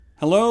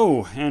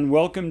Hello, and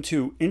welcome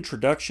to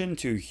Introduction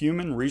to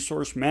Human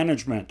Resource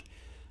Management.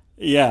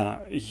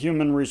 Yeah,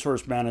 Human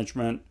Resource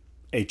Management,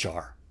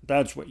 HR.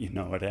 That's what you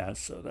know it as,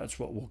 so that's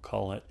what we'll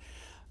call it.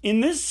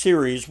 In this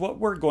series, what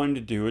we're going to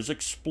do is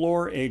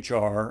explore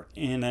HR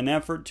in an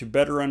effort to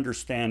better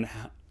understand,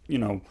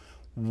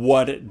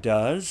 what it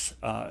does,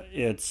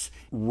 its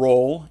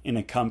role in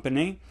a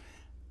company,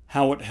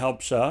 how it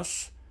helps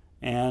us,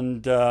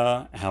 and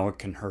how it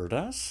can hurt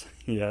us.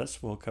 Yes,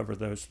 we'll cover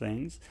those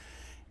things.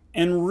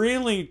 And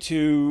really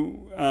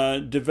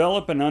to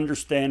develop an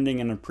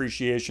understanding and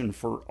appreciation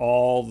for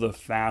all the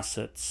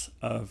facets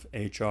of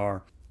HR.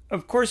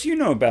 Of course, you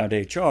know about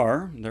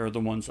HR. They're the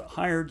ones that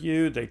hired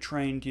you, they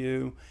trained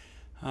you,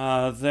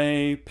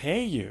 they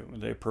pay you,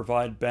 they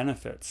provide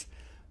benefits.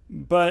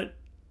 But,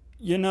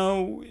 HR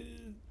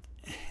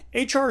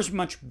is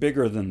much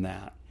bigger than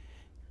that.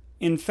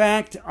 In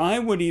fact, I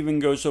would even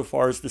go so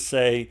far as to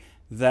say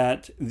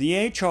that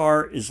the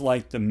HR is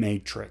like the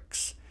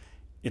Matrix.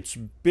 It's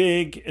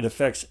big, it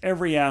affects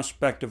every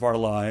aspect of our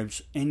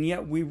lives, and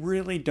yet we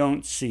really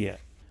don't see it.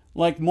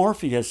 Like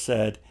Morpheus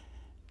said,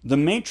 the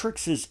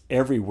Matrix is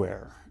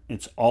everywhere.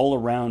 It's all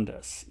around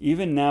us,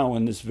 even now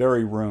in this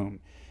very room.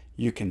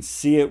 You can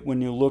see it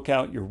when you look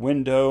out your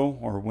window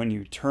or when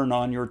you turn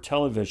on your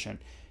television.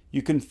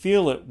 You can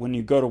feel it when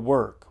you go to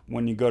work,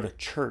 when you go to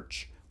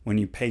church, when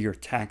you pay your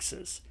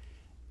taxes.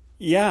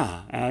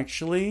 Yeah,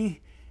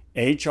 actually,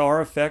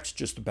 HR affects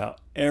just about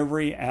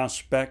every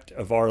aspect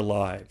of our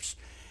lives.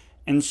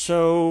 And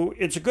so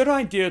it's a good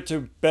idea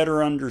to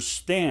better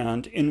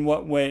understand in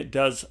what way it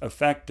does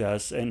affect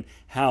us and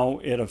how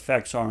it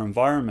affects our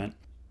environment.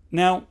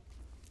 Now,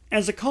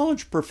 as a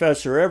college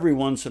professor, every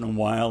once in a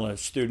while a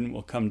student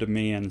will come to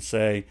me and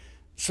say,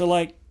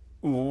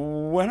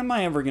 when am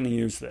I ever going to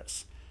use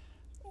this?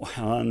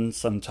 Well, and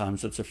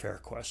sometimes it's a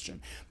fair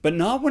question, but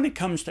not when it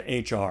comes to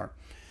HR.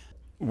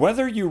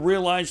 Whether you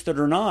realized it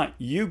or not,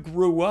 you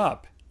grew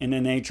up in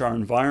an HR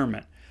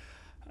environment.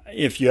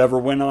 If you ever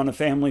went on a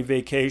family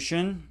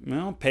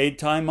vacation, paid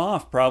time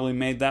off probably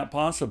made that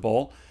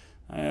possible.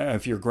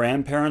 If your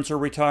grandparents are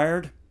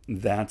retired,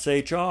 that's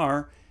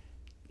HR.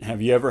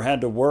 Have you ever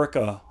had to work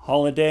a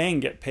holiday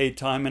and get paid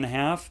time and a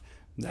half?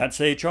 That's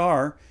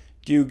HR.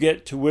 Do you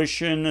get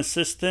tuition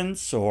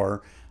assistance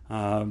or,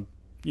 do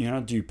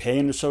you pay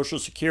into Social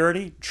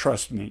Security?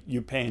 Trust me,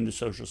 you pay into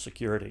Social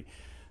Security.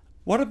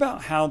 What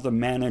about how the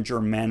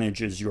manager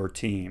manages your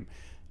team?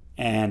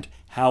 And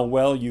how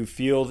well you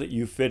feel that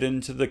you fit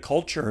into the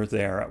culture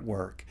there at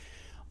work.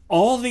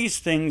 All these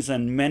things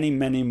and many,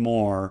 many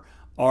more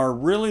are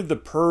really the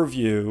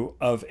purview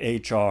of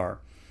HR.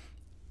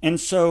 And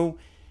so,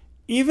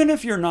 even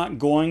if you're not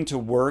going to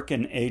work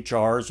in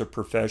HR as a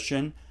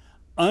profession,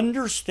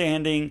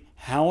 understanding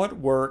how it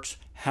works,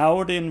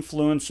 how it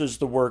influences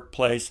the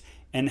workplace,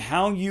 and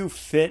how you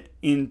fit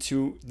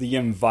into the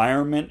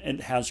environment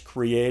it has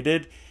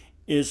created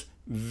is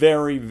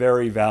very,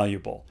 very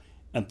valuable.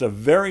 At the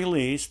very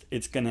least,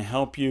 it's going to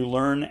help you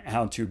learn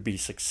how to be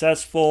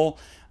successful,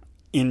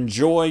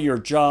 enjoy your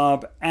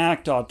job,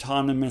 act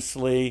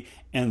autonomously,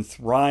 and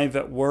thrive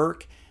at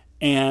work.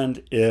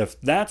 And if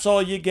that's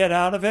all you get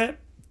out of it,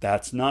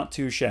 that's not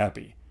too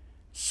shabby.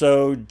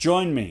 So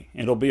join me.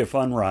 It'll be a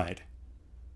fun ride.